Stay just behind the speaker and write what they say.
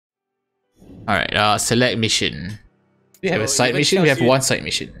Alright, select mission. We have a side mission, we have one side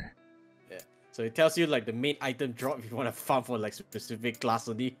mission. Yeah. So it tells you like the main item drop if you want to farm for like specific class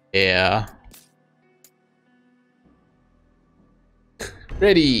only. Yeah.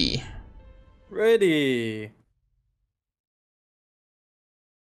 Ready. Ready.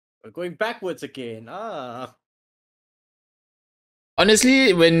 We're going backwards again.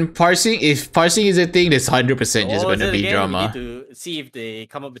 Honestly, when if parsing is a thing, there's 100% just gonna be drama. We need to see if they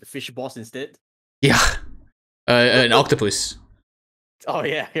come up with a fish boss instead. Yeah. An octopus. Oh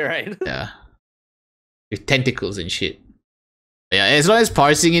yeah, you're right. Yeah. With tentacles and shit. Yeah, as long as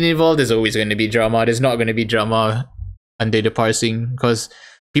parsing is involved, there's always gonna be drama. There's not gonna be drama under the parsing because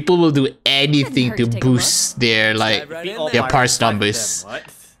people will do anything to boost their their parse numbers.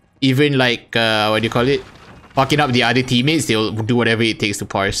 Even like what do you call it? Fucking up the other teammates, they'll do whatever it takes to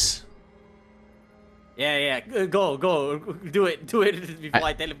parse. Yeah, go, do it before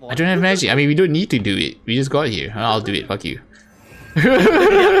I teleport. I don't have magic. I mean, we don't need to do it. We just got here. I'll do it. Fuck you.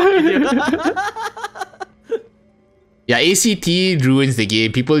 Yeah, ACT ruins the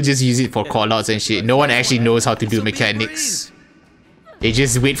game. People just use it for callouts and shit. No one actually knows how to do mechanics. They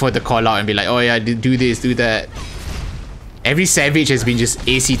just wait for the callout and be like, oh yeah, do this, do that. Every Savage has been just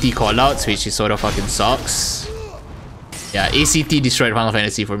ACT callouts, which is sort of fucking sucks. Yeah, ACT destroyed Final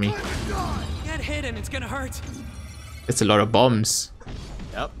Fantasy for me. Get hit and it's gonna hurt. That's a lot of bombs.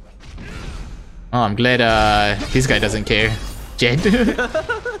 Yep. Oh, I'm glad this guy doesn't care. Jed.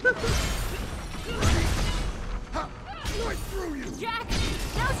 Jack,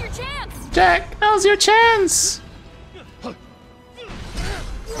 now's your chance. Jack, now's your chance.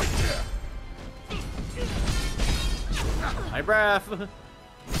 High breath.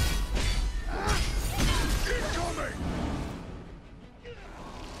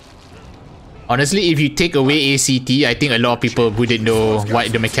 Honestly, if you take away ACT, I think a lot of people wouldn't know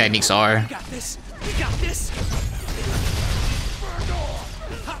what the mechanics are. We got this. We got this.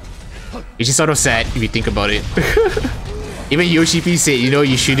 Which is sort of sad if you think about it. Even Yoshi P said, you know,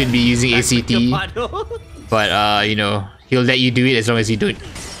 you shouldn't be using ACT. But, you know, he'll let you do it as long as you don't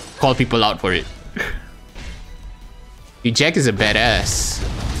call people out for it. Dude, Jack is a badass.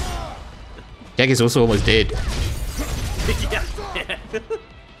 Jack is also almost dead.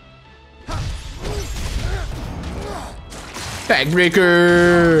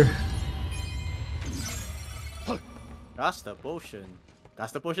 Backbreaker! Cast a potion.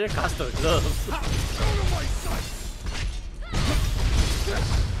 Cast a potion, cast a glove.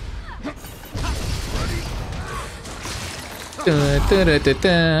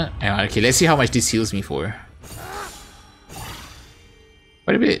 Okay, let's see how much this heals me for.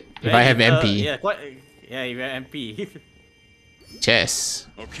 Quite a bit. If I have MP. Yeah, quite. Yeah, if you have MP. Chess.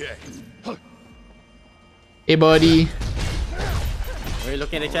 Okay. Hey, buddy. Where are you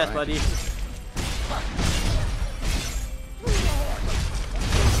looking at the chest, buddy?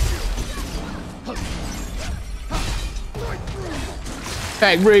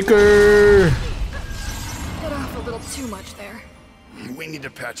 Backbreaker! Got off a little too much there. We need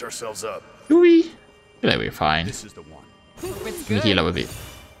to patch ourselves up. Do we? I feel like we're fine. This is the one. It's Let me heal good. up a bit.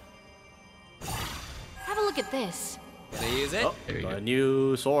 Have a look at this. Gonna use it. Oh, There we got go. a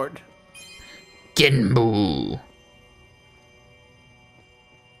new sword. Genbu!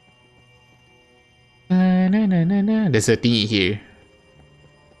 Na. There's a thingy here.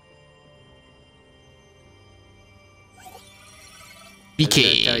 Tell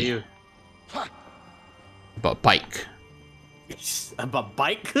BK! you About bike. about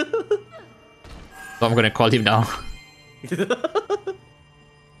bike. So I'm gonna call him now.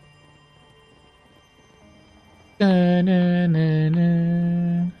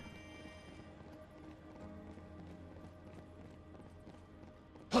 Na.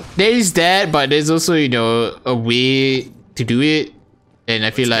 There is that, but there's also, you know, a way to do it. And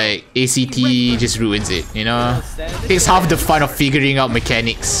I feel like ACT just ruins it, you know? Takes half the fun of figuring out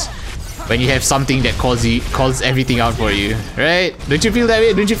mechanics when you have something that calls everything out for you, right? Don't you feel that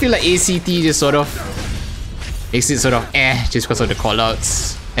way? Don't you feel like ACT just sort of makes it sort of just because of the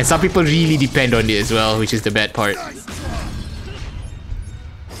callouts? And some people really depend on it as well, which is the bad part.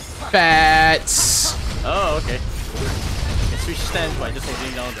 Bats! Oh, okay. You can switch stands by just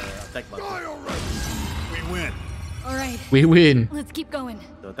holding down the attack button. We win. All right, We win. let's keep going.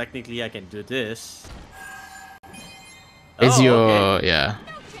 So technically I can do this. It's Oh, your... okay. yeah.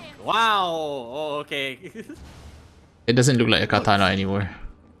 Wow! Oh, okay. It doesn't look like a katana anymore.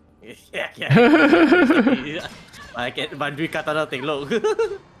 yeah. I can Bandui katana thing, look.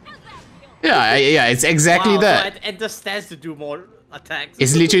 Yeah, yeah, it's exactly Wow, that. So and the stance to do more attacks.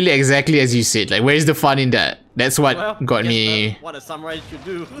 It's literally exactly as you said. Like, where's the fun in that? That's what Well, got guess me what a samurai should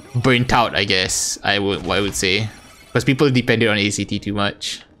do. burnt out, I guess. I would say. Because people depended on ACT too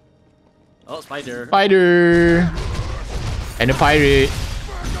much. Oh, spider. Spider! And a pirate.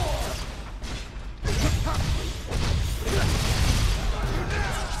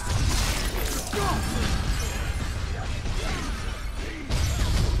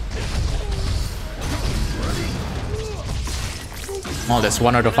 Oh, that's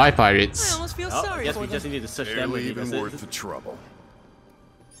 1 out of 5 I pirates. almost feel Oh, I sorry guess for we them. just need to search them. Barely when even he worth does the it. trouble.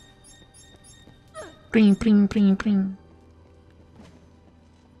 Pring, pring, pring, pring.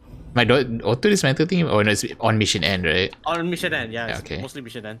 My auto dismantle thing? Oh no, it's on mission end, right? On mission end, yeah. Yeah, It's okay. mostly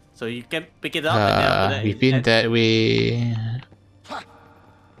mission end. So you can pick it up and then after that We've been it- that way.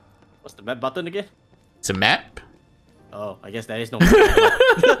 What's the map button again? It's a map? Oh, I guess there is no.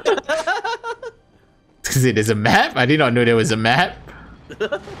 Because it is a map? I did not know there was a map.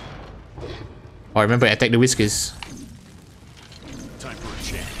 Oh, I remember attack the whiskers. Time for a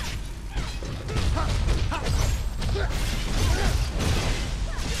change.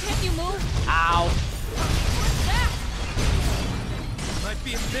 Can't you move? Ow! Might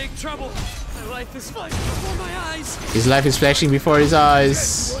be in big trouble. My life is flashing before my eyes. His life is flashing before his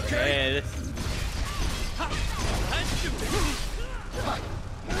eyes. Yeah, this-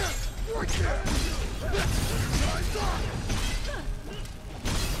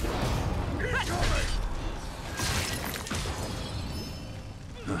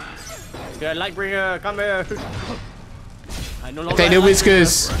 Yeah, Lightbringer, come here. I no longer Attack the have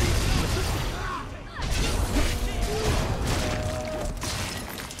whiskers.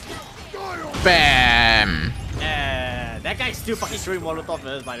 Bam! Yeah, that guy's still fucking throwing Molotov at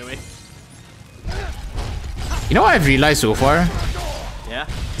us, by the way. You know what I've realized so far? Yeah,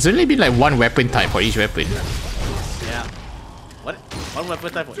 There's only been like 1 weapon type for each weapon. yeah. What? One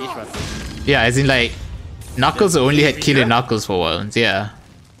weapon type for each weapon. Yeah, as in like Knuckles only had Killer Knuckles for once, yeah.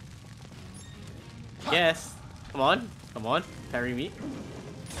 Yes. Come on, come on, parry me.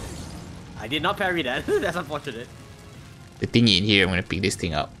 I did not parry that. That's unfortunate. The thingy in here, I'm gonna pick this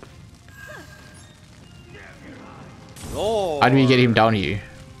thing up. Oh. How do we get him down here?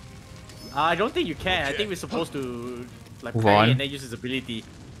 I don't think you can. I think we're supposed to like Move parry on. and then use his ability.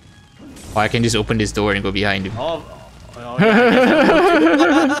 Or I can just open this door and go behind him. Oh,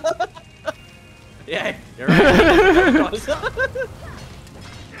 yeah. Yeah, you're right.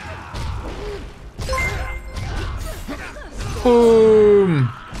 Boom!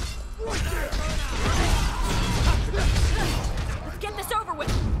 Let's get this over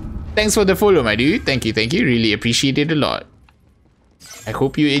with. Thanks for the follow, my dude. Thank you, thank you. Really appreciate it a lot. I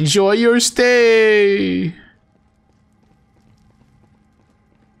hope you enjoy your stay.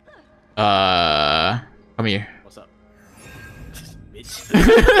 Come here. What's up? Bitch.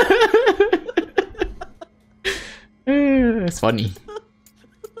 It's funny.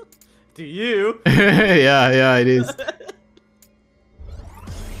 To you. Yeah, it is.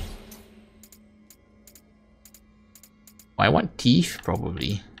 I want teeth,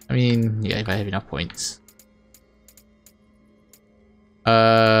 probably. I mean, yeah, if I have enough points.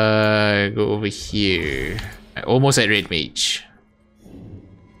 Go over here. Almost at red mage.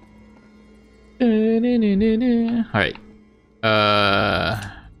 Alright.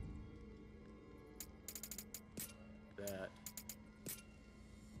 That.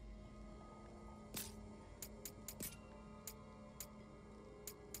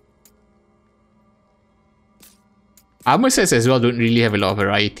 Armor sets as well don't really have a lot of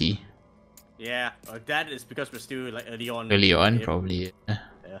variety. Yeah, that is because we're still like early on. Early on, Yeah. probably. Yeah.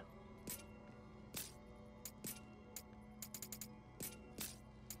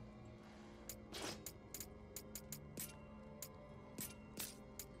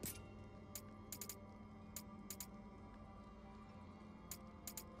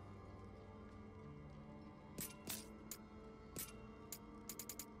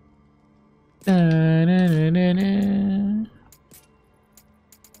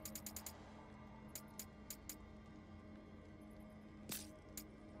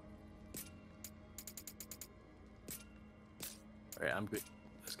 Alright, I'm good.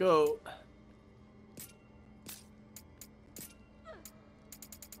 Let's go.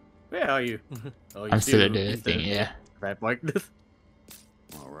 Where are you? Oh, you're I'm still at the in thing, yeah. All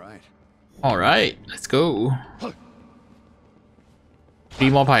right. Alright, let's go. 3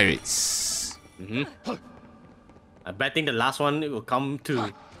 more pirates. I'm betting the last one will come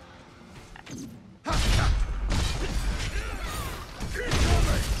too.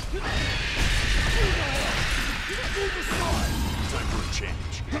 Time for a change.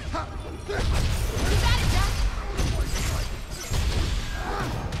 You got it, Jack.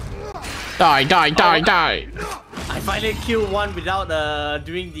 Die, die, die, die. I finally killed one without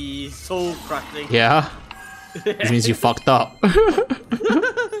doing the soul crushing. Yeah. This means you fucked up.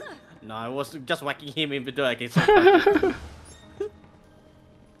 No, I was just whacking him in between I can soul crush him.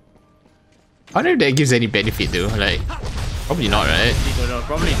 I wonder if that gives any benefit though. Like, probably not, right? No,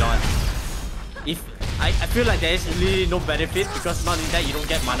 probably not. If I feel like there is really no benefit because not in that you don't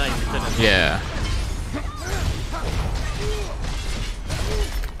get mana in return. Yeah.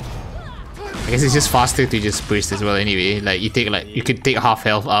 I guess it's just faster to just burst as well anyway. Like you could take half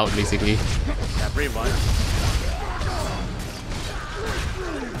health out basically. Yeah, pretty much.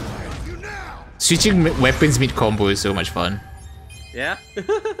 Switching weapons mid combo is so much fun. Yeah?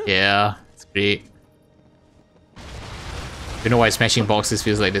 Yeah, it's great. Don't know why smashing boxes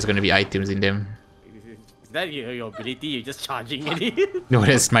feels like there's gonna be items in them. Is that your ability? You're just charging it? No,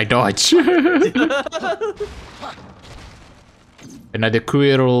 that's my dodge. Another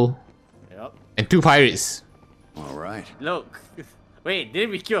Quirrell. Yep. And 2 pirates. All right. Look. Wait,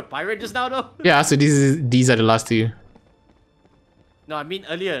 didn't we kill a pirate just now though? Yeah, so these are the last 2. No, I mean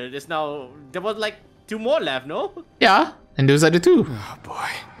earlier. There's now there was like 2 more left, no? Yeah, and those are the 2. Oh boy.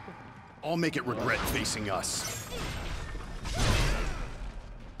 I'll make it regret facing us.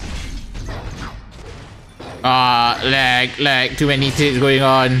 Lag, too many things going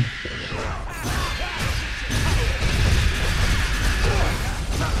on.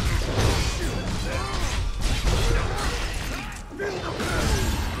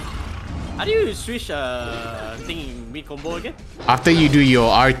 How do you switch thing in mid combo again? After you do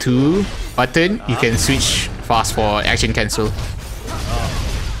your R2 button, you can switch fast for action cancel.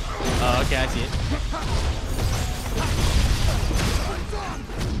 Okay, I see it.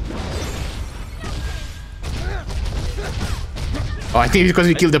 Oh, I think it's because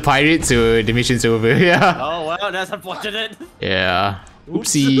we killed the pirate, so the mission's over. Yeah. Oh well, that's unfortunate. Yeah.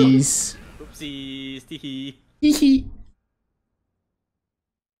 Oopsies. Oopsies. Teehee. Hehe.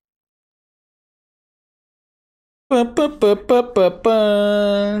 Oh,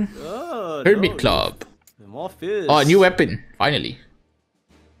 Hermit no. Club. More fish. Oh, new weapon. Finally.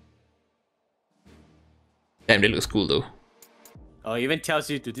 Damn, that looks cool though. Oh, it even tells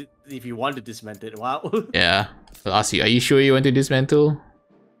you to if you want to dismantle it. Wow. Yeah. I'll ask you, are you sure you want to dismantle?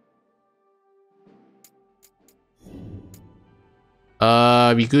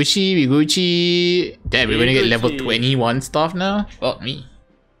 Wiguchi. Damn, we're gonna get level 21 stuff now? Fuck me.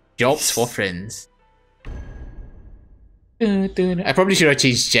 Jobs for friends. I probably should have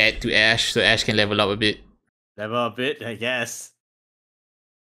changed Jet to Ash so Ash can level up a bit. Level a bit, I guess.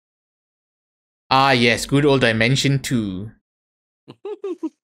 Ah yes, good old Dimension 2.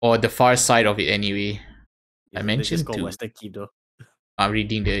 Or the far side of it anyway. Dimension 2. Western Keep though. I'm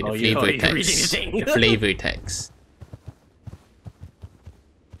reading the flavor text. The flavor text.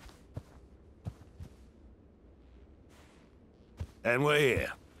 And we're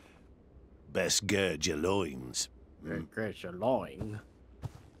here. Best gird your loins. Gird your loin.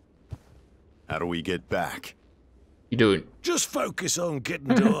 How do we get back? You don't. Just focus on getting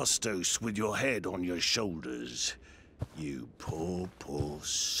to Ostos with your head on your shoulders. You poor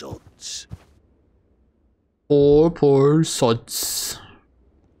sods. Poor sods.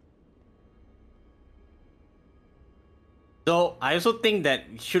 So I also think that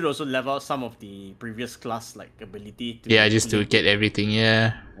you should also level out some of the previous class like ability to Yeah, just to get everything,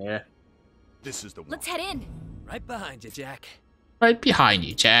 yeah. Yeah. This is the one. Let's head in. Right behind you, Jack. Right behind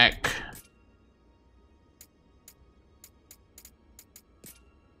you, Jack.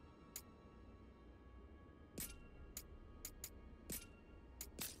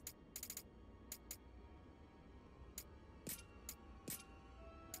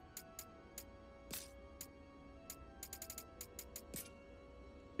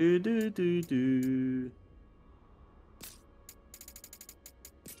 Do.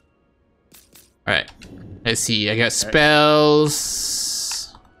 Alright. Let's see. I got spells.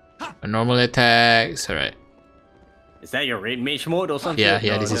 Normal attacks. Alright. Is that your raid mage mode or something? Yeah,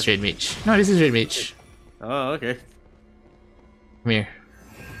 No, this is that's- Red Mage. No, this is Red Mage. Oh, okay. Come here.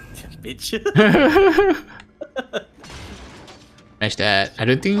 Bitch. Smash that. I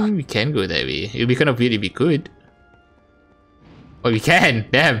don't think we can go that way. It would be kind of weird if we could. Oh, we can!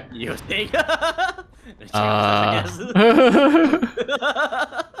 Damn! You think? Let's check out first, I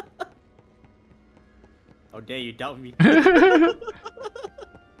guess. How dare you doubt me? But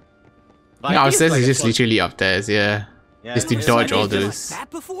I Yeah, think our it's stairs like is a just plot- literally up there, yeah. Yeah, Just to it's dodge like- all it's just those. That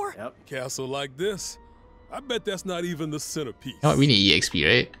before? Yep. Castle like this? I bet that's not even the centerpiece. Oh, we need EXP,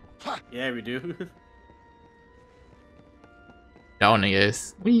 right? Yeah, we do. Down, I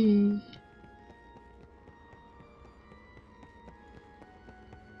guess. Whee!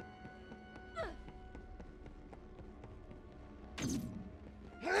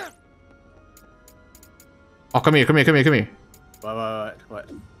 Oh, come here, come here, come here, come here. What?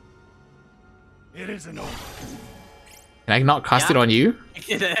 It isn't over. Can I not cast it on you?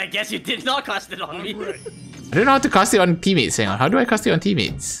 I guess you did not cast it on me. I don't know how to cast it on teammates. Hang on, how do I cast it on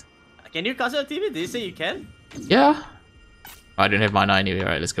teammates? Can you cast it on TV? Did you say you can? Yeah. Oh, I don't have mana anyway.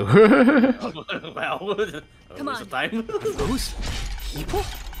 Alright, let's go. Well, Come on. time. Those people?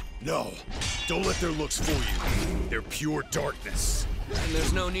 No. Don't let their looks fool you. They're pure darkness. And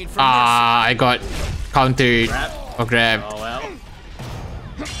there's no need for Ah, I got countered or grabbed. Oh well.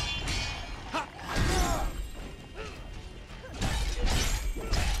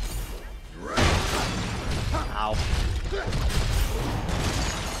 Ow.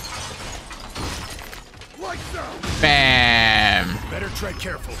 Lights out. Bam. Better tread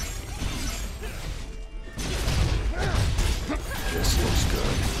carefully. This looks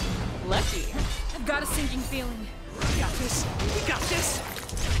good. Lucky. I've got a sinking feeling. Got this. We got this.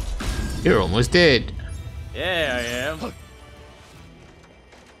 You're almost dead. Yeah, I am.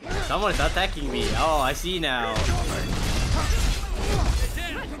 Someone's attacking me. Oh, I see now.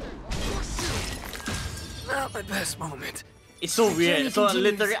 Not my best moment. It's so weird. So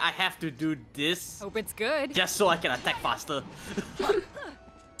continues. literally, I have to do this Hope it's good. just so I can attack faster.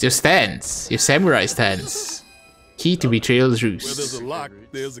 It's your stance. Your samurai stance. Key to betrayal's Where there's roost. a lock,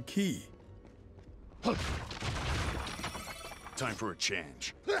 there's a key. Time for a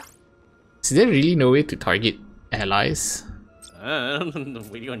change. Is there really no way to target allies? I'm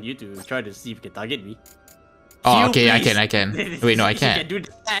waiting on you to try to see if you can target me. Oh, You, okay, please. I can. Wait, no, I You can can't. do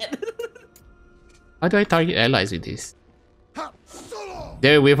that. How do I target allies with this? Is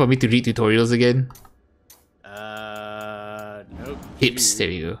there a way for me to read tutorials again? Nope. Tips, there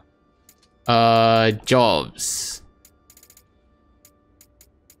we go. Jobs.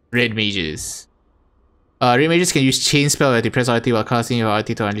 Red mages. Red mages can use chain spell where they press RT while casting your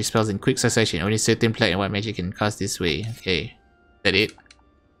RT to unleash spells in quick succession. Only certain black and white magic can cast this way. Okay. Is that it?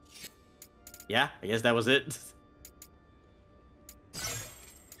 Yeah, I guess that was it.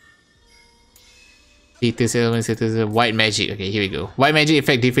 Status elements, status, white magic. Okay, here we go. White magic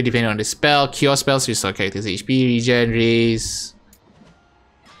effect different depending on the spell. Cure spells restore character's HP, regen, raise.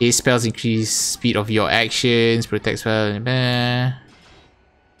 Haste spells increase speed of your actions, protect spell.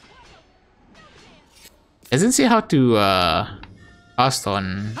 Doesn't say how to cast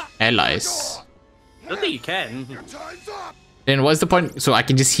on allies. I don't think you can. Time's up. Then what's the point? So I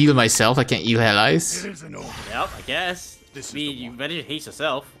can just heal myself. I can't heal allies. It isn't over. Yep, I guess. This is I mean, the you one. better haste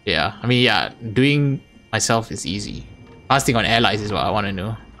yourself. Yeah, I mean, yeah, doing myself is easy. Casting on allies is what I want to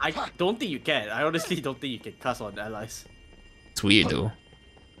know. I don't think you can. I honestly don't think you can cast on allies. It's weird though.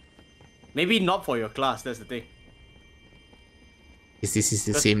 Maybe not for your class, that's the thing. Is this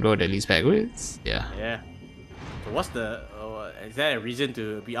the same road that leads backwards? Yeah. Yeah. So what's the... is there a reason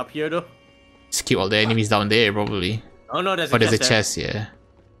to be up here though? Just keep all the enemies down there probably. Oh no, there's Oh, a there's a chest there. chest,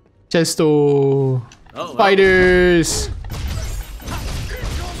 yeah. Chesto! Oh, well. Spiders!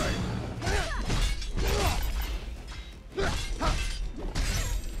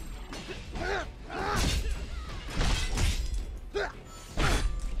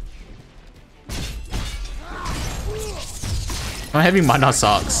 I'm having mana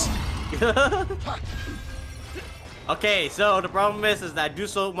sucks. Okay, so the problem is that I do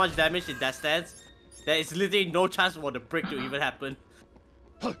so much damage in that stance that it's literally no chance for the break to even happen.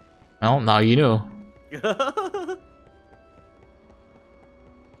 Well, now you know.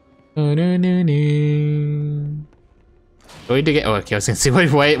 Going to get. Oh, okay, I was gonna say,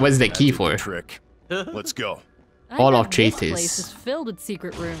 what's that key for? Trick. Let's go. All I of bet this traitors. place is filled with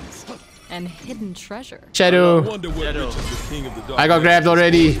secret rooms and hidden treasure. I Shadow! wonder what Shadow. reaches the king of the dark. I got grabbed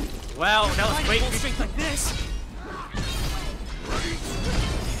already! Well, that was great. Full strength like this.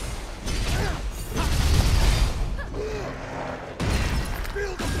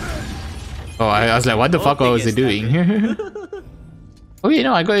 Oh, I was like, what the Don't fuck think was it it's doing? Oh, wait,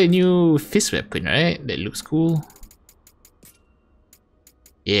 no, I got a new fist weapon, right? That looks cool.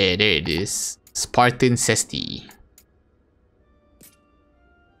 Yeah, there it is. Spartan Cesti.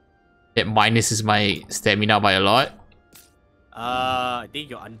 That minuses my stamina by a lot. I think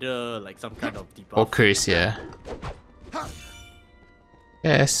you're under like some kind of debuff. Or curse, yeah.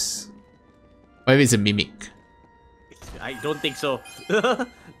 Yes. Or maybe it's a mimic. I don't think so.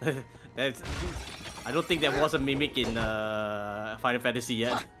 That's, I don't think there was a mimic in Final Fantasy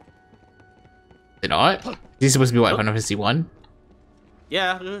yet. Is it not? This is supposed to be what, Final Fantasy 1?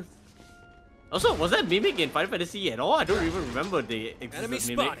 Yeah. Also, was that mimic in Final Fantasy at all? I don't even remember the Enemy existence of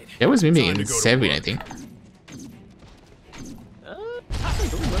mimic. spotted. There was mimic Time to in go to 7, work. I think. I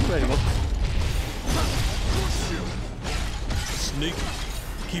don't remember anymore. Sneak.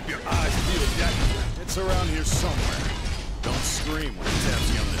 Keep your eyes peeled, Jack. It's around here somewhere. Don't scream when it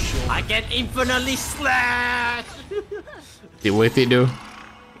taps you on the shoulder. I can infinitely slash! Is it worth it though?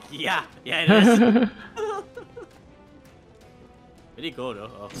 Yeah, it is. Where'd he go though?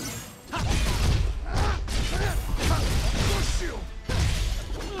 Oh.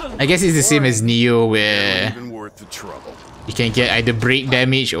 I guess it's the same as Neo, Not where even worth the trouble. you can get either break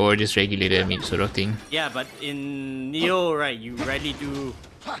damage or just regular damage sort of thing. Yeah, but in Neo, right, you rarely do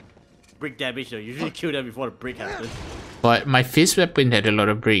break damage though. You usually kill them before the break happens. But my fist weapon had a lot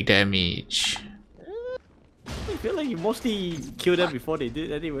of break damage. I feel like you mostly kill them before they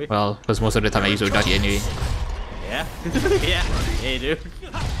did anyway. Well, because most of the time I use Odachi anyway. Yeah? Yeah. Hey, dude.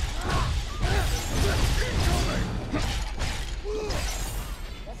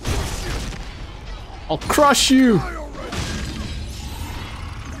 I'll crush you!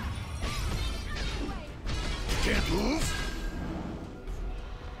 Can't move?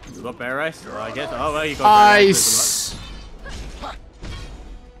 You got Paradise? Or I guess. Oh, well, you got Paradise. Ice!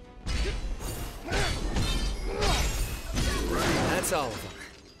 That's all of them.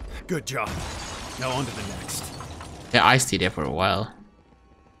 Good job. Now on to the next. Yeah, I stayed there for a while.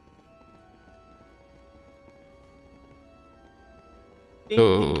 Ding,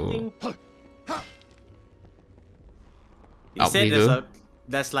 Oh. ding, ding. You Up we said go.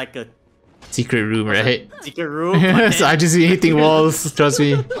 there's like a Secret room, right? secret room. but So I then- just be hitting walls, trust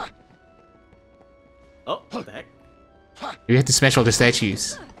me. Oh, what the heck? You have to smash all the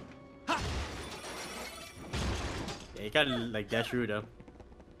statues. Yeah, you can't like dash through them.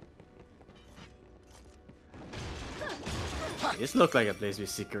 This looks like a place with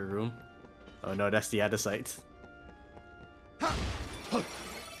secret room. Oh no, that's the other side.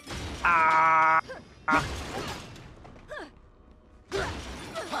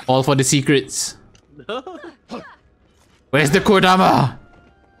 All for the secrets. Where's the Kodama?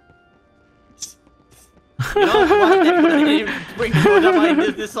 You know what? They didn't bring the door down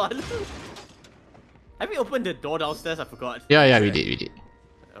in this one. Have we opened the door downstairs? I forgot. Yeah, we did.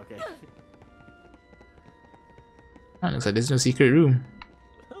 Okay. Oh, looks like there's no secret room.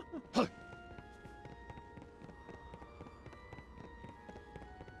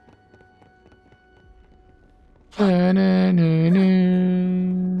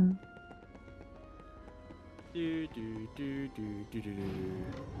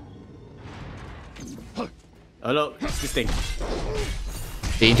 Hello, it's this thing.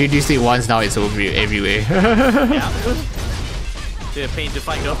 They introduced it once, now it's over everywhere. Yeah. The pain to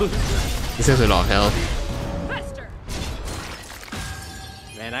fight though. This has a lot of health.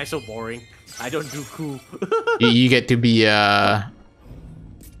 Man, I'm so boring. I don't do cool. You get to be Jack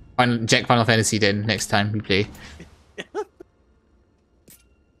Final Fantasy then next time we play.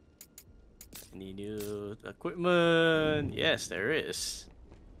 Any new equipment? Yes, there is.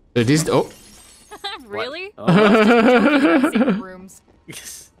 So this Really? Oh. Secret rooms.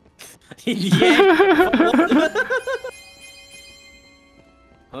 Yeah.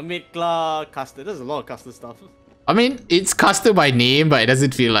 Hermit Claw, custard. There's a lot of custard stuff. I mean, it's caster by name, but it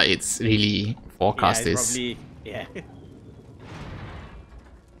doesn't feel like it's really for Yeah, casters. it's probably, yeah.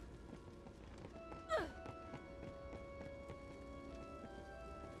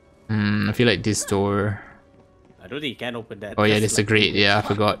 I feel like this door. I don't think you can open that. Oh yeah, That's that's a great. Yeah, I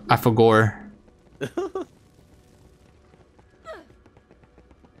forgot. I forgot.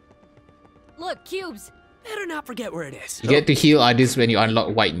 Look, cubes. Better not forget where it is. You get to heal others when you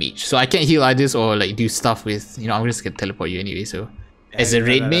unlock White Mage. So I can't heal others or like do stuff with. You know, I'm just gonna teleport you anyway. So as a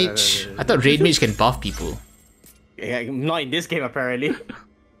raid mage, I thought raid mage can buff people. Yeah, not in this game apparently.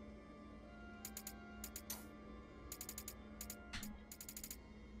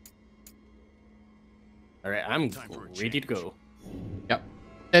 Alright, I'm ready to go. Yep.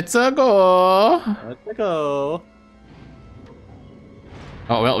 Let's go. Let's go.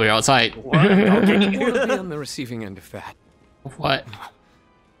 Oh well, we're outside. Okay. We'll be on the receiving end of that. What?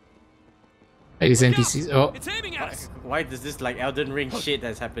 Hey, these NPCs. Oh, It's aiming at us. Why does this like Elden Ring shit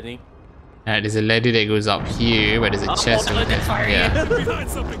that's happening? there's a ladder that goes up here, but there's a chest over there. that's fire. Yeah. Behind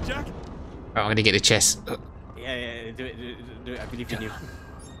something, Jack. I'm gonna get the chest. Yeah, do it. I believe in you.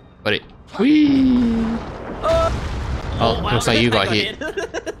 Got it. Whee! Oh, wow, looks like you got I hit.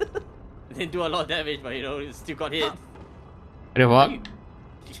 Didn't do a lot of damage, but you know, it still got hit. What the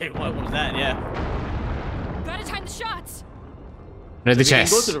fuck? What was that? Yeah. Gotta time the shots. Another You can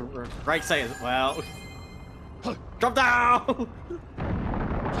chest. go to the right side as well. Drop down!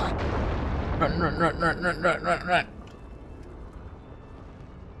 Run.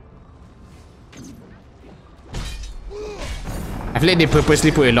 I feel like they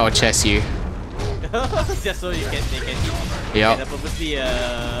purposely put a lot of chests here.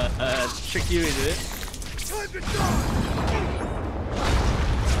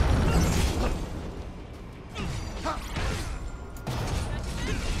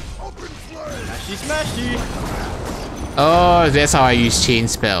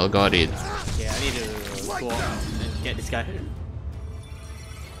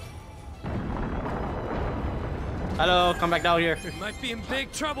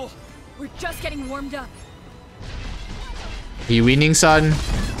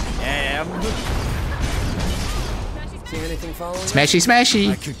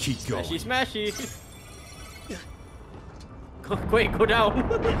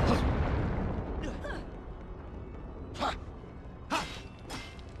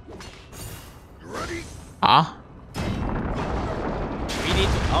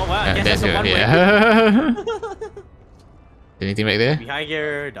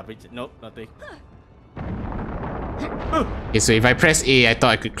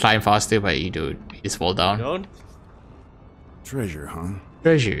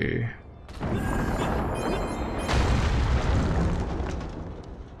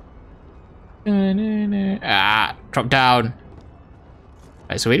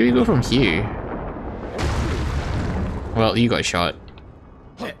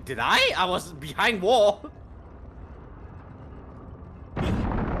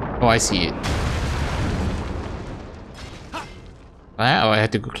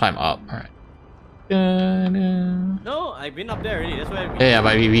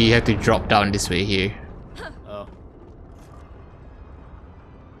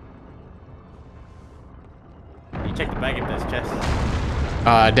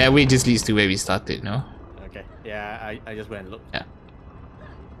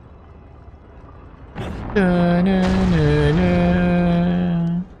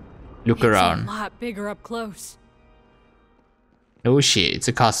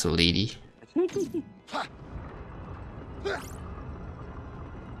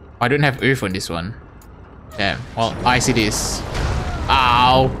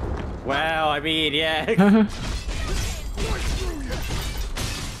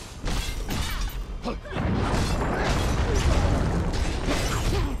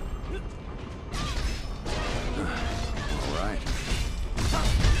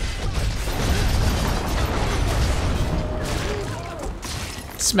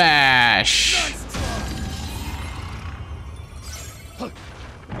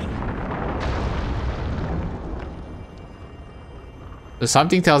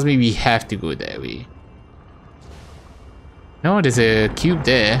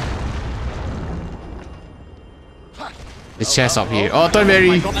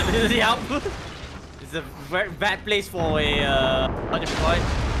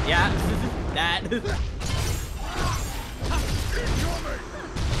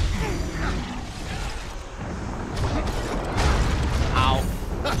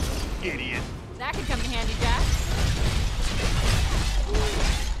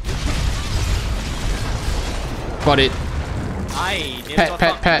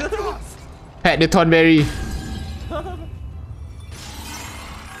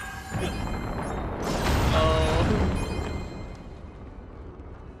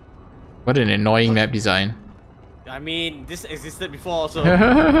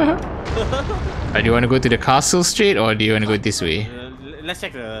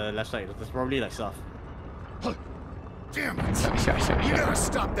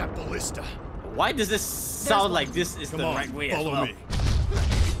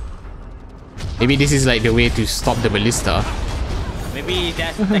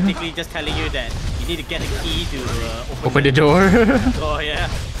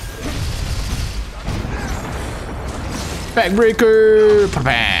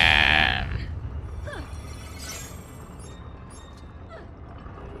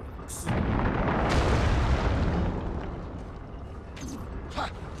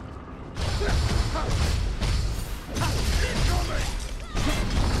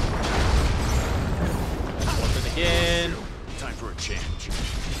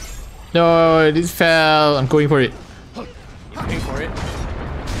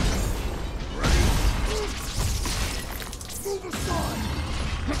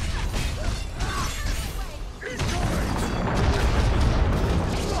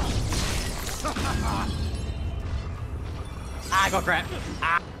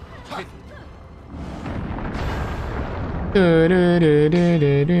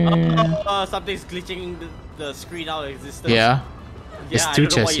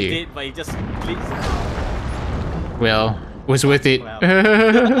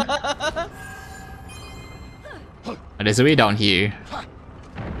 there's a way down here.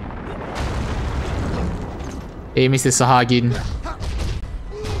 Hey, Mr. Sahagin.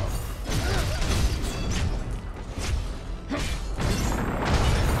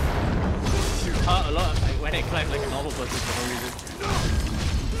 A lot. When I climb like a normal person for no reason.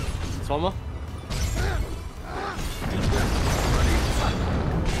 There's one more.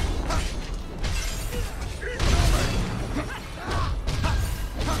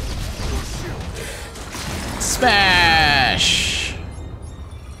 Smash!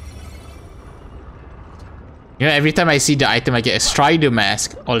 You know, every time I see the item, I get a Strider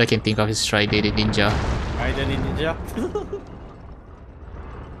mask. All I can think of is Strider the Ninja. Strider the Ninja.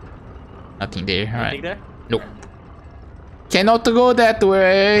 Nothing there. Alright. Anything there? Nope. Cannot go that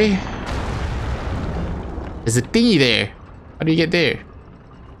way. There's a thingy there. How do you get there?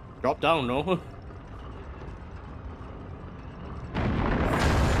 Drop down, no?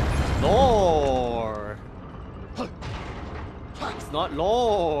 Lore! It's not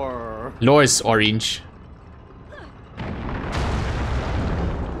lore! Lore is orange.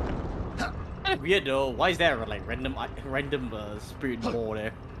 Weird though. Why is there like random spirit ball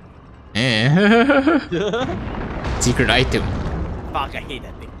there? Eh. Secret item. Fuck, I hate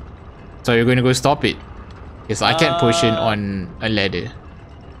that thing. So you're gonna go stop it? Because I can't push in on a ladder.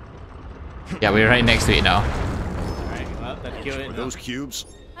 Yeah, we're right next to it now. Alright, well, let's kill it. Those cubes?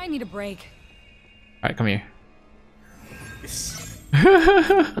 I need a break. Alright, come here.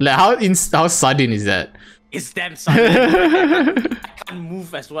 Like how sudden is that? It's damn sudden. I can't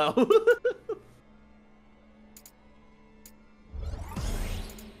move as well.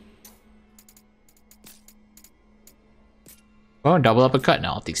 Oh, double uppercut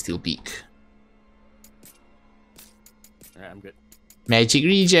now. I'll take steel beak. Alright, I'm good. Magic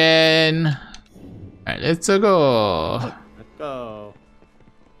regen. Alright, let's go. Let's go.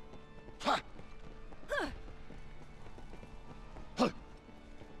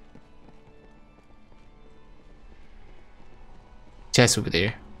 Chest over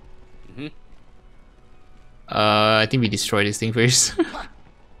there. I think we destroy this thing first.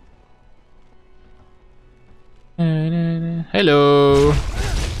 Hello.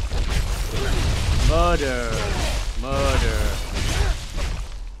 Murder. Murder.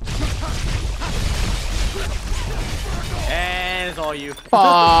 And it's all you.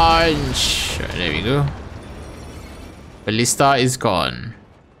 Punch. Alright, there we go. Ballista is gone.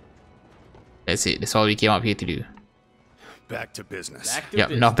 That's it. That's all we came up here to do. Back to business. Back to Yep,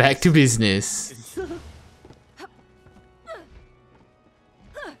 business. now back to business.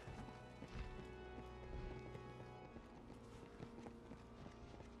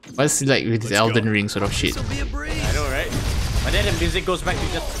 What's like with this Elden Ring sort of shit? I know, right? But then the music goes back to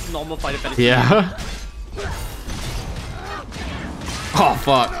just normal Final Fantasy. Yeah. Oh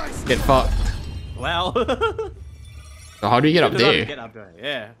fuck. Get fucked. Well. So how do we get up there? Get up there.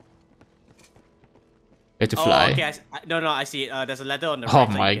 Yeah. We have to fly. Oh, okay. No, I see it. There's a ladder on the right Oh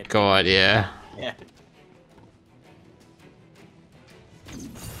side my you get. god, yeah. Yeah.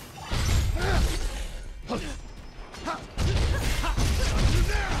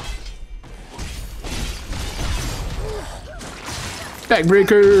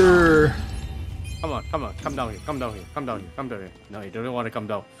 Backbreaker! Come on. Come down here. Come down here. No, you don't want to come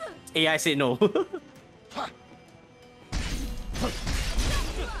down. AI said no.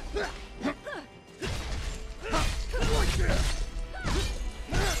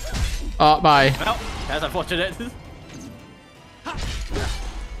 Oh, bye. Well, that's unfortunate.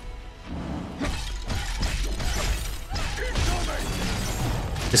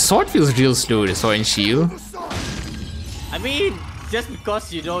 The sword feels real slow, the sword and shield. I mean, just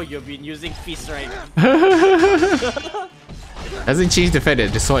because you know you've been using fists, right? Doesn't change the fact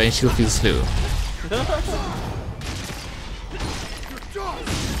that the sword and shield feels slow.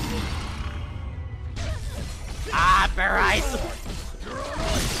 Ah, Paradise!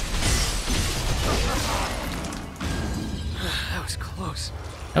 That was close.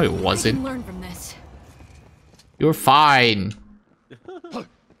 No, it I can wasn't. learn from this. You're fine.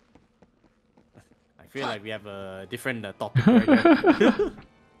 I feel like we have a different topic right now.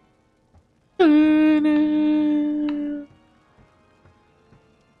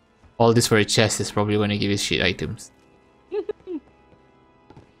 All this for a chest is probably gonna give us shit items.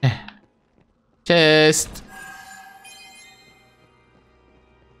 Chest.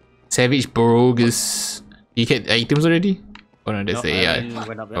 Savage Brogus. You get items already? Oh no, that's the AI.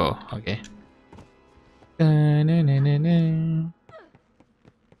 Went up there. Oh, okay.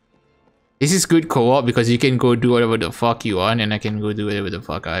 This is good co-op because you can go do whatever the fuck you want and I can go do whatever the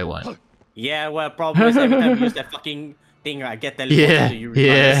fuck I want. Yeah, well, problem is every time you use that fucking thing, I get teleported Yeah, to you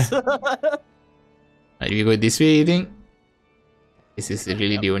yeah. regardless. Do we go this way, you think? This is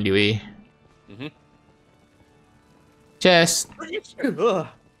really the only way. Chest!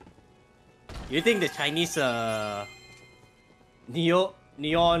 You think the Chinese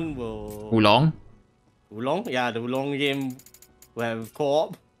neon will Oolong? Oolong? Yeah, the Oolong game will have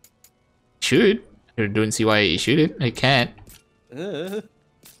co-op. Should. I don't see why it shouldn't. I can't. Is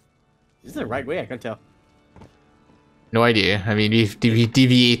this the right way? I can't tell. No idea. I mean, we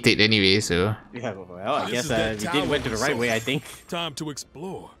deviated anyway, so... Yeah, well, I This guess is the we did went to the right way, I think. Time to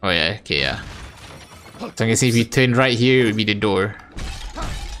explore. Oh yeah, okay, yeah. So I guess if we turn right here, it would be the door.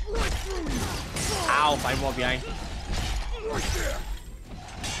 Ow, 5 more behind.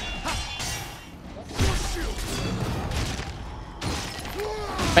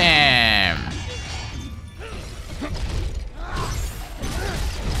 Bam!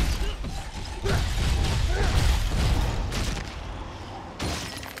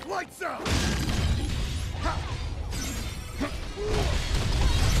 Lights out!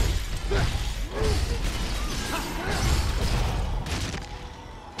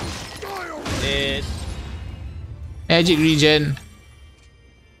 It... Magic regen.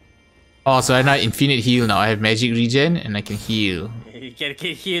 Oh, so I'm not infinite heal now. I have magic regen and I can heal. You can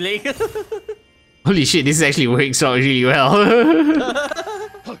keep healing. Holy shit, this actually works out really well.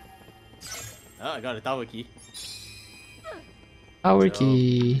 Oh, I got a tower key. Power So,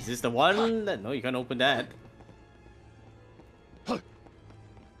 key. Is this the one? No, you can't open that.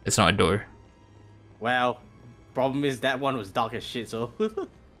 It's not a door. Well, problem is that one was dark as shit, so...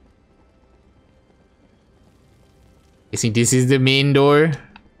 I think this is the main door.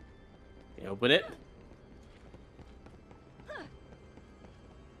 You open it.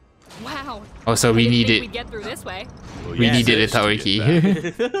 Wow. Oh, so we Didn't need think it. we'd get through this way. We yeah, needed a First to tower get key.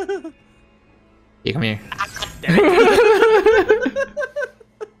 back. Hey, come here.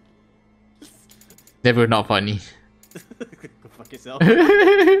 Never not funny. Go fuck yourself.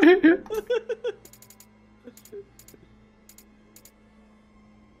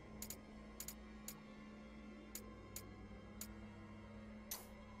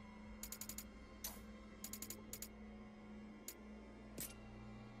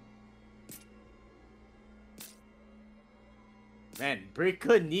 Man,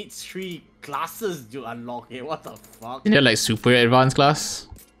 Breaker needs 3 classes to unlock it. What the fuck? Isn't it like super advanced class?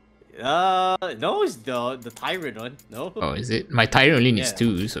 No, it's the Tyrant one. No. Oh, is it? My tyrant only needs Yeah.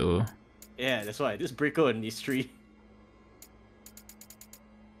 2, so... Yeah, that's why. This Breaker needs 3.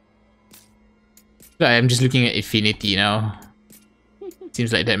 I'm just looking at Infinity now.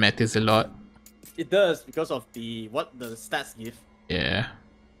 Seems like that matters a lot. It does because of what the stats give. Yeah.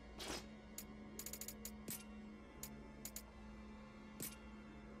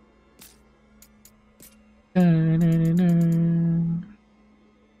 All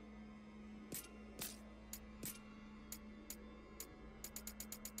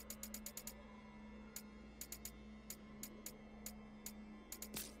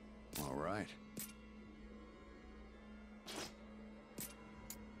right.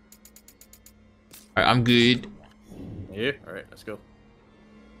 Alright, I'm good. Yeah. All right, let's go.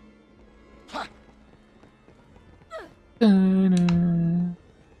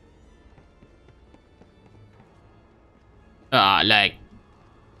 Ah, like,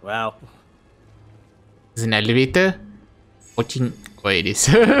 Wow. there's an elevator? Watching. Oh, it is.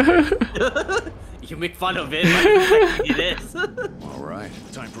 You make fun of it, but it is. All right.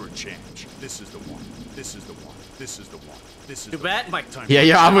 Time for a change. This is the one. This is the one. This is the one. This is Too the bad, my. time. Yeah,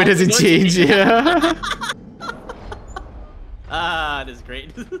 your armor doesn't change. Yeah. Ah, that's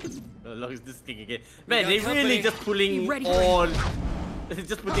great. Oh, look, it's this thing again. Man, got they company. really just pulling Ready, all.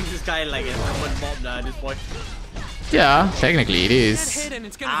 Just putting this guy like as one mob now at this point. Yeah, technically it Get is. hidden,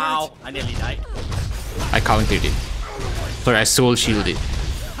 it's gonna Ow! hurt. I nearly died. I countered it. Sorry, I soul shielded.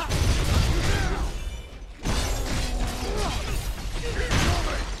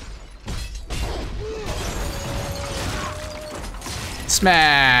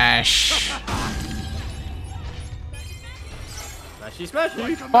 Smash! Smashy,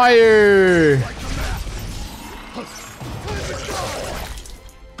 smashy. Fire!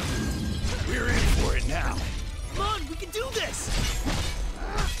 We're in for it now. Come on, we can do this.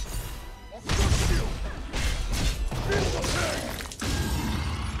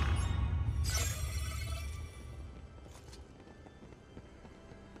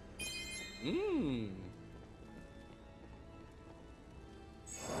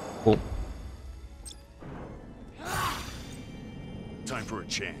 Oh, Time for a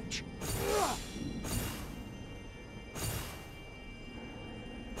change.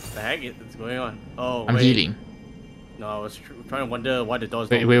 The heck is going on? Oh, I'm wait. healing. No, I was trying to wonder why the doors.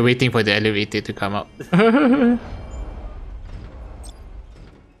 We're waiting for the elevator to come up.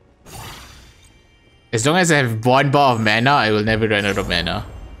 As long as I have one bar of mana, I will never run out of mana.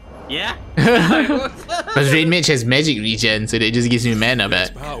 Yeah. Because Rain Mage has magic regen, so that just gives me mana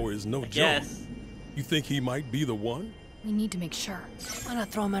His back. power is no joke. Yes. You think he might be the one? We need to make sure. Why not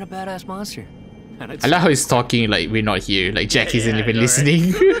throw him at a badass monster? And I like how he's talking like we're not here, like Jack isn't Yeah, even I know,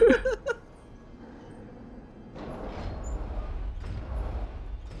 listening.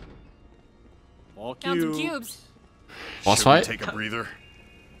 More Found some cubes. cubes. Boss Should we fight? take a breather?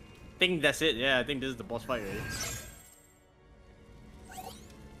 I think that's it. Yeah, I think this is the boss fight, right?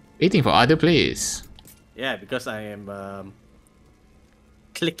 Waiting for other players. Yeah, because I am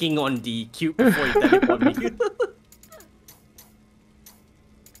clicking on the cube before it teleport me.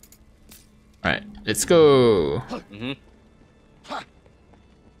 Alright, let's go.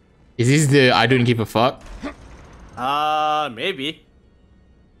 Is this the I don't give a fuck? Maybe.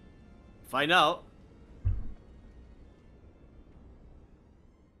 Find out.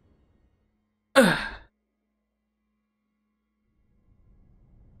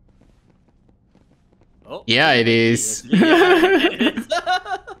 Oh, Yeah, it is. yeah, it is.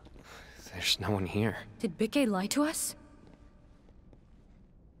 there's no one here. Did Bikke lie to us?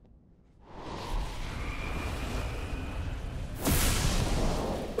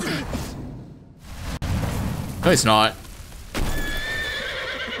 No, it's not.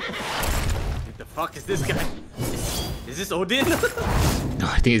 What the fuck is this guy? Is this Odin? No,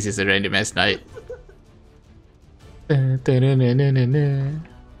 I think it's just a random ass night.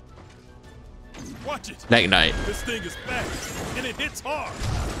 Watch it! Black Knight. This thing is fast, and it hits hard!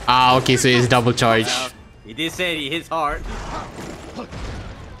 Ah, okay, so it's double charge. He did say he hits hard.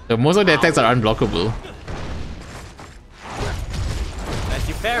 So most of the attacks are unblockable. That's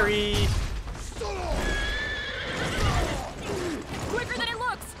your parry. Quicker than it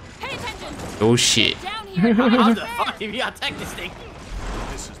looks! Pay attention! Oh shit. Down here! How the fuck did we attack this thing?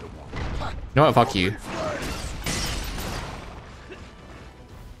 This is the one. No, what? Fuck you.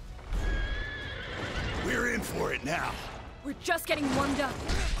 We're in for it now. We're just getting warmed up.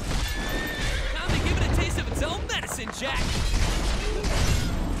 Time to give it a taste of its own medicine, Jack.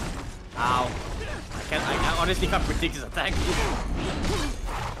 Ow. I honestly can't predict his attack.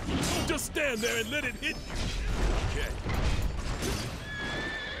 Just stand there and let it hit you. Okay.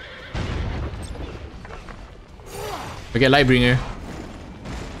 Okay, Lightbringer.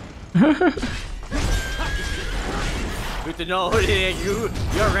 Good to know. You're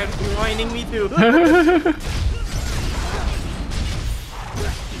reminding me too.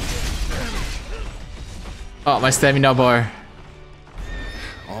 Oh, my stamina bar.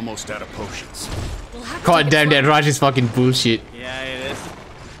 Almost out of potions. We'll have to God take it damn, that slow. Raj is fucking bullshit. Yeah, it is.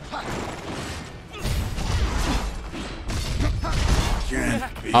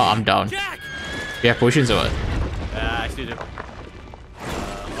 Oh, I'm down. Jack! You have potions or what? I still do.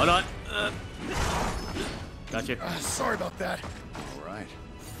 Hold on. Gotcha. Sorry about that. All right.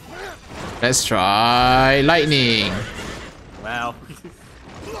 Let's try lightning. Wow.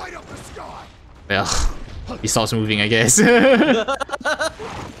 Light up the sky! Well, he stops moving, I guess.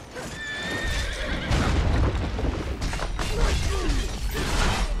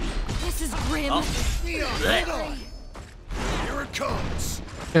 This is grim. Here it comes.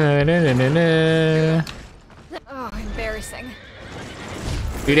 Na-na-na-na-na. Oh, embarrassing.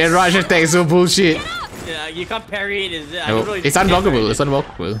 Dude, that Raj attack is so bullshit. Yeah, you can't parry it. I don't know No, if it's you can parry unblockable. it. It's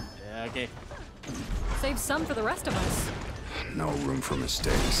unblockable. Yeah, okay. Save some for the rest of us. No room for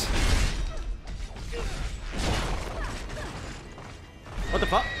mistakes. What the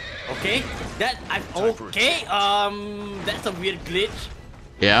fuck? Okay. Okay. That's a weird glitch.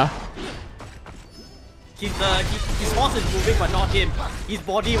 Yeah. His horse is moving, but not him. His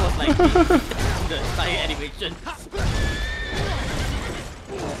body was like the entire animation.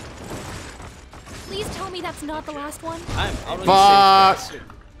 Please tell me that's not the last one. I'm out of Fuck.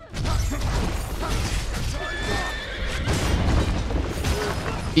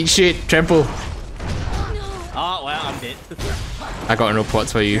 Eat shit, trample. Oh well, I'm dead. I got no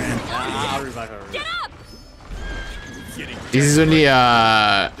pots for you. I'll revive her. Get up! This is only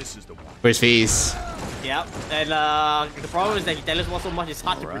This is the one. first phase. Yep. And the problem is that he teleports so much, it's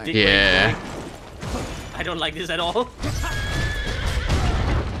hard to predict. Yeah. Where he's going. I don't like this at all.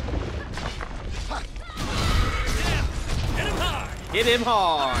 Hit him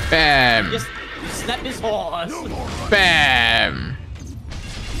hard. Bam. Just snap his horse. Bam.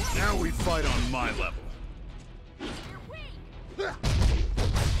 Now we fight on my level.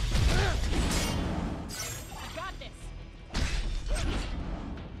 Got this.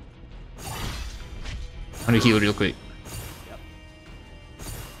 I'm gonna heal real quick.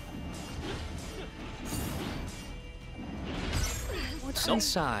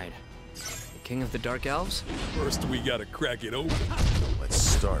 inside? The king of the dark elves? First, we gotta crack it open. Let's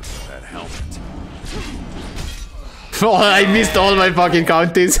start with that helmet. Oh, I missed all my fucking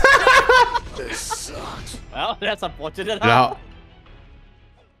counters. This sucks. Well, that's unfortunate. Huh? Wow.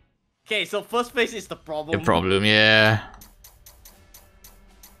 Okay, so first phase is the problem. The problem, yeah.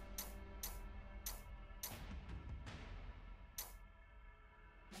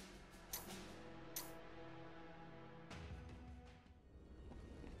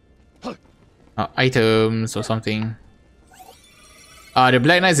 Items or something. The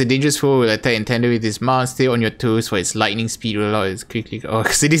Black Knight is a dangerous foe, will attack in tandem with his mount. Stay on your toes for its lightning speed. Roll out its quickly. Oh,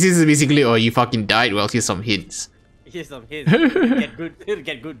 so this is basically, oh, you fucking died. Well, here's some hints. Here's some hints.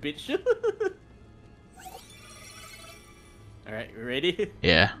 Get good, bitch. Alright, you ready?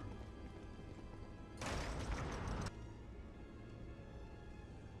 Yeah.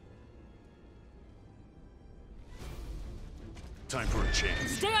 Time for a change.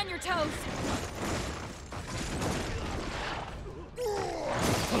 Stay on your toes.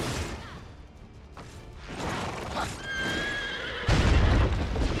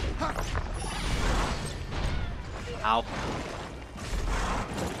 Ow.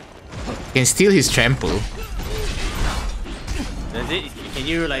 Can steal his trample. Does it? Can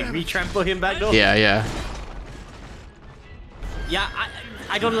you like re-trample him back though? Yeah, yeah. Yeah,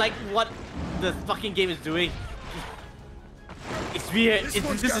 I don't like what the fucking game is doing. It's weird.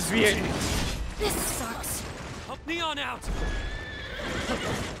 This is weird. This sucks. Help Neon out.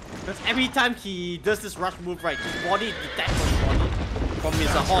 Because every time he does this rush move, right, his body detached from his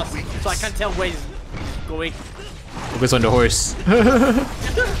horse, so I can't tell where he's going. Focus on the horse.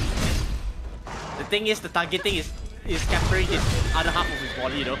 The thing is, the targeting is capturing his other half of his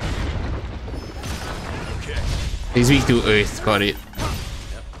body, you know. He's weak to earth, got it.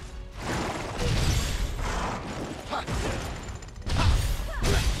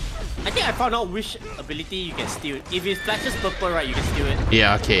 I think I found out which ability you can steal. If it flashes purple, right, you can steal it.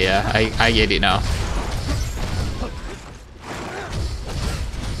 Yeah, okay, yeah. I get it now.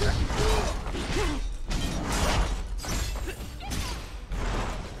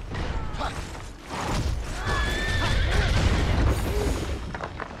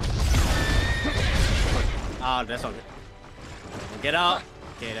 Ah, that's not good. Get out.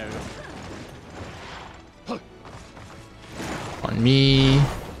 Okay, there we go. On me.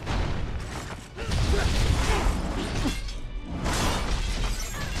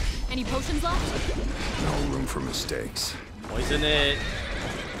 Any potions left? No room for mistakes. Poison it.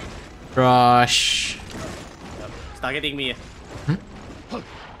 Rush. It's targeting me.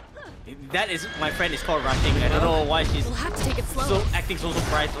 That is, my friend is called rushing. I don't know why she's We'll have to take it slow. so acting so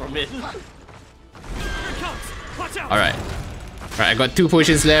surprised from it. Here it comes. Watch out. Alright. Alright, I got 2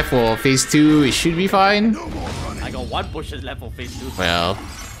 potions left for phase 2. It should be fine. I got 1 potion left for phase 2. Well.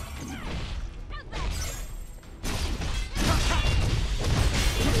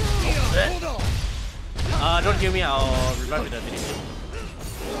 Don't kill me, I'll revive with the ability.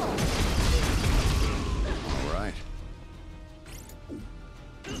 All right.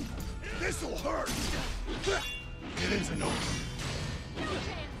 This'll hurt. Get into no.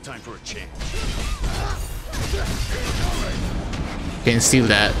 Time for a change. Can steal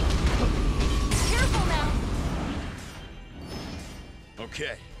that. Careful now.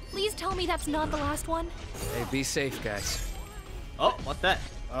 Okay. Please tell me that's not the last one. Hey, be safe, guys. Oh, what's that?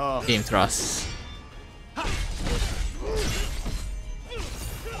 Oh. Game thrust.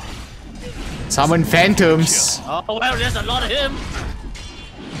 Summon phantoms. Oh, well, there's a lot of him.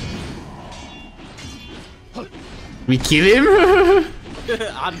 We kill him?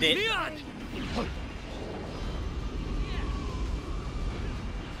 I'm dead. Neon.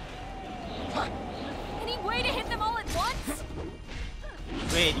 Any way to hit them all at once?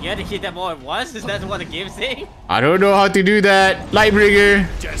 Wait, you had to hit them all at once? Is that what the game's saying? I don't know how to do that. Lightbringer.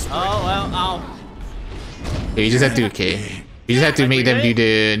 Oh, well, ow. Okay, you just have to, okay. You just have to make them do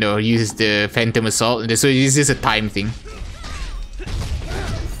the, no, use the phantom assault. So it's just a time thing.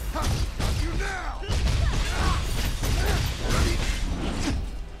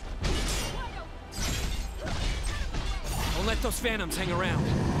 Don't let those phantoms hang around.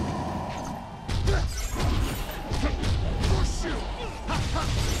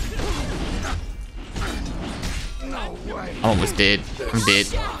 I'm almost dead. I'm dead.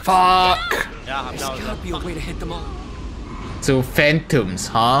 Fuck! Yeah, I'm down. There's gotta be a way to hit them all. So phantoms,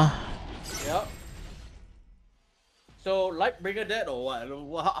 huh? Yep. So, Lightbringer dead or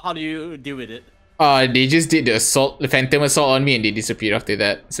what? How do you deal with it? They just did the assault, the phantom assault on me and they disappeared after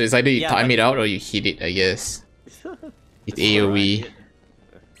that. So it's either you Yeah, time but- it out or you hit it, I guess. It's It's AoE. alright.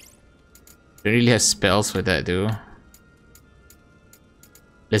 Don't really have spells for that though.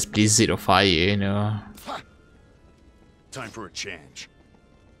 less blizzard or fire, you know. Time for a change.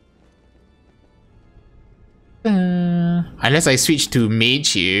 Unless I switch to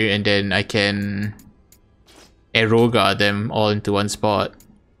mage here and then I can arrow guard them all into one spot.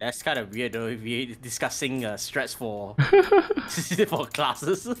 That's kind of weird though, if we're discussing strats for for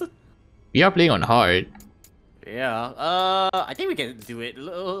classes. We are playing on hard. Yeah, I think we can do it.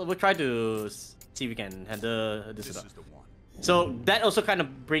 We'll try to see if we can handle this. This is the one. So that also kind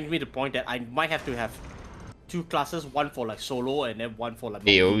of brings me to the point that I might have to have 2 classes, one for like solo and then one for like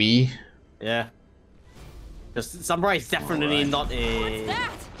AoE. Yeah. Because Samurai is definitely not a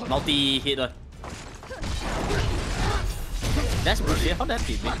multi-hitter. That's bullshit. How that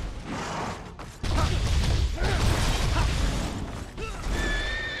hit me?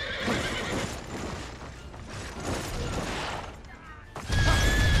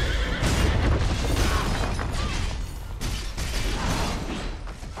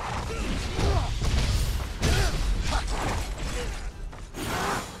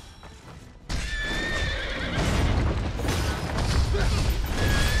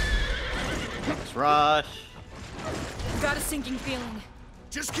 Let's rush. Got a sinking feeling.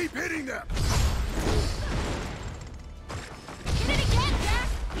 Just keep hitting them. Hit it again, Jack!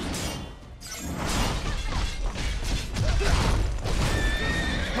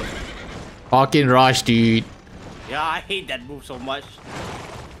 Fucking rush, dude. Yeah, I hate that move so much.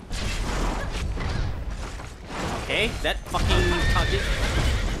 Okay, that fucking target.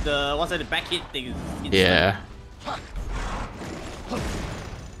 The what's that? The back hit thing. Yeah.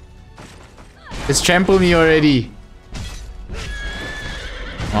 Just trample me already.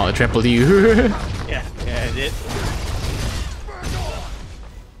 Oh, I trampled you. Yeah, I did.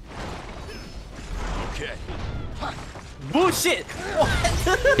 Okay. Bullshit!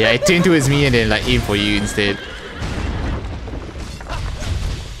 What? Yeah, I turned towards me and then like aim for you instead.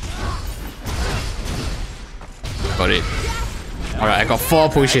 Got it. Alright, I got 4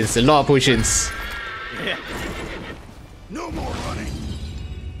 potions, a lot of potions. Yeah. No more running.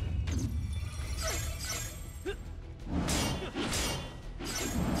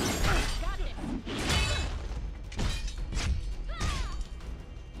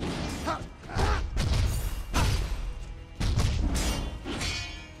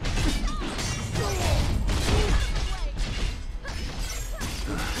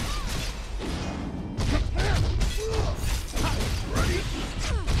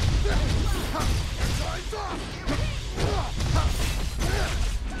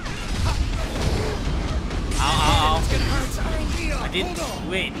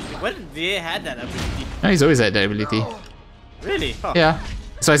 Wait, when did they had that ability? No, he's always had that ability. Really? Huh. Yeah.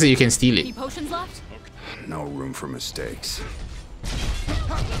 So I said you can steal Any it. potions left? No room for mistakes.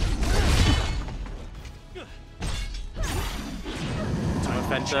 Time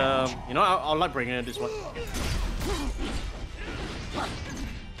Phantom. You know, I'll like bringing in this one.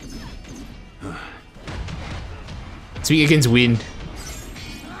 Speak against wind.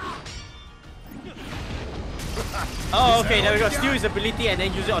 Oh, okay, there we go. Steal his ability and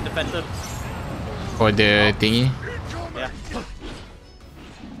then use it on the Phantom. For the thingy. Yeah.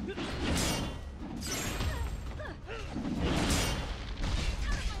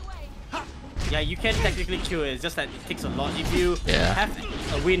 Yeah, you can technically kill it, it's just that it takes a lot. If you Yeah. have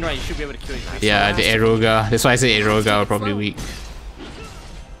a win, right, you should be able to kill it. Yeah, the Eroga. That's why I said Eroga are probably weak.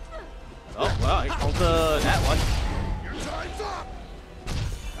 Oh, well, I counter that one.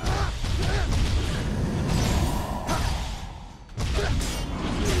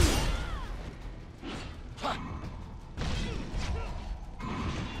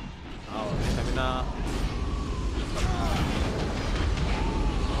 Oh, stamina.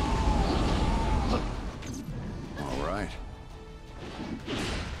 All right.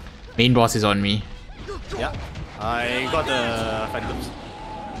 Main boss is on me. Yeah, I got the Phantoms.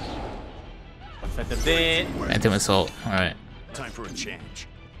 Phantom dead. Phantom Assault. Alright. Time for a change.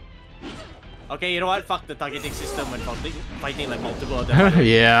 Okay, you know what? Fuck the targeting system when fighting like multiple of them.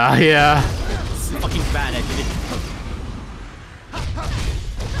 Yeah, yeah. It's fucking bad actually.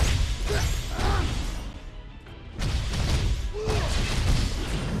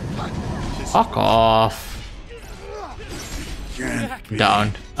 Fuck off.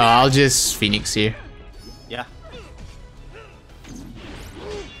 Down. I'll just Phoenix here. Yeah.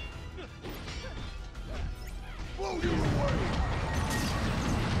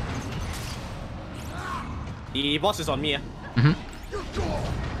 The boss is on me, yeah.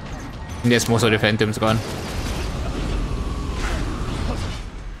 There's most of the Phantoms gone.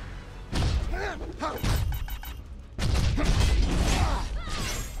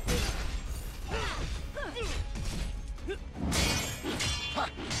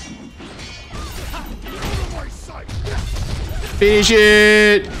 Finish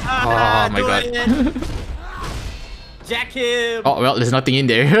it! Ah, Oh my do god. it. Jack him! Oh well, there's nothing in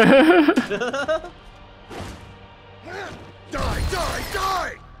there. Die, die,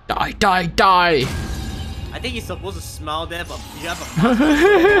 die! Die, die, die! I think he's supposed to smile there, but you have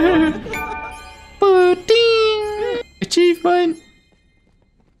a Ding! Achievement!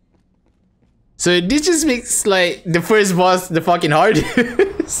 So this just makes like the first boss the fucking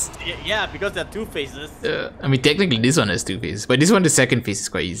hardest. Yeah, because there are two faces. I mean technically this one has 2 phases, but this one the second phase is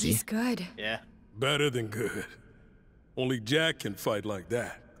quite easy. He's good. Yeah. Better than good. Only Jack can fight like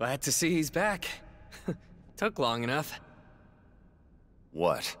that. Glad to see he's back. Took long enough.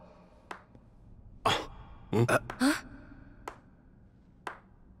 What?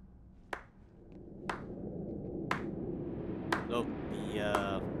 So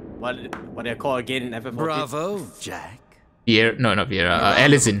the what they call again in FF14? Bravo, Jack. Viera, no, not Viera,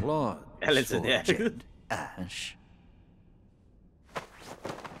 Ellison. Applaud Ellison, for yeah. Jed Ash.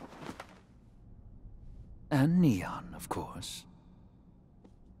 And Neon, of course.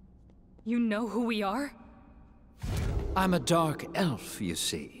 You know who we are? I'm a dark elf, you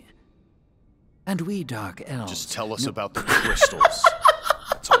see. And we dark elves... Just tell us about the crystals.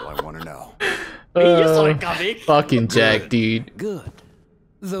 That's all I want to know. You saw it coming. Fucking Jack, dude. Good.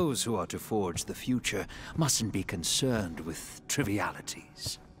 Those who are to forge the future mustn't be concerned with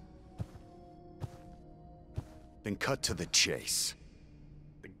trivialities. Then cut to the chase.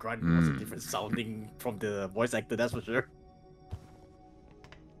 The grunt was a different sounding from the voice actor, that's for sure.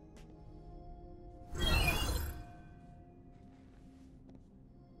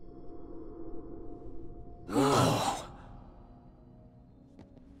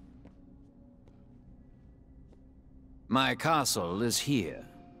 My castle is here.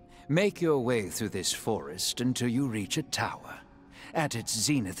 Make your way through this forest until you reach a tower. At its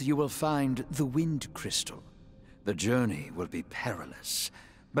zenith, you will find the Wind Crystal. The journey will be perilous,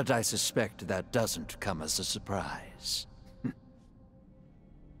 but I suspect that doesn't come as a surprise.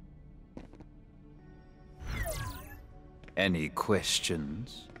 Any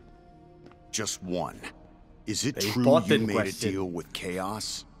questions? Just one. Is it The true you important made question. a deal with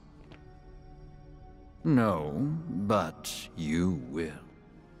Chaos? No, but you will.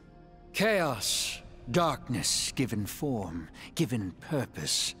 Chaos, darkness given form, given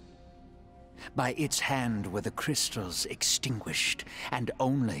purpose. By its hand were the crystals extinguished, and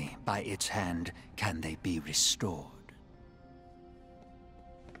only by its hand can they be restored.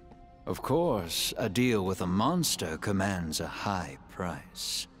 Of course, a deal with a monster commands a high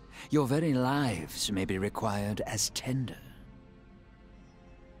price. Your very lives may be required as tender.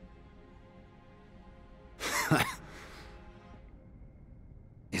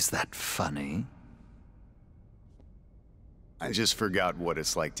 Is that funny? I just forgot what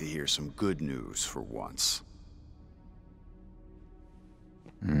it's like to hear some good news for once.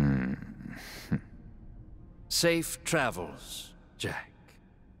 Safe travels, Jack.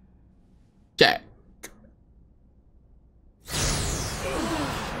 Jack.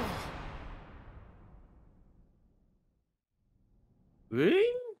 Really?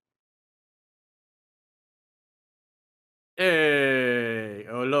 Hey,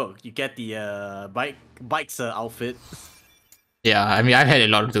 oh look, you get the bikes outfit. Yeah, I mean I've had a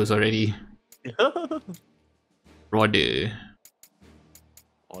lot of those already. Rodder.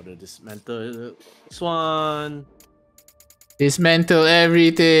 Order dismantle this one. Dismantle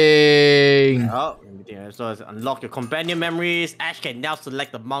everything. Oh, everything else. So unlock your companion memories. Ash can now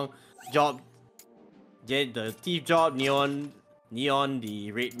select the monk job, Jed the thief job, Neon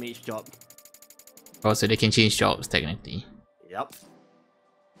the raid mage job. Oh, so they can change jobs technically. Yep.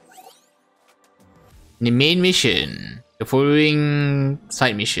 The main mission. The following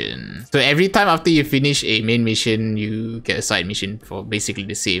side mission. So every time after you finish a main mission, you get a side mission for basically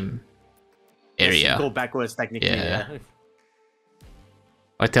the same area. Go backwards technically. Yeah. Yeah.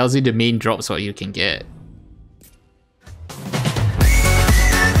 Or it tells you the main drops what you can get.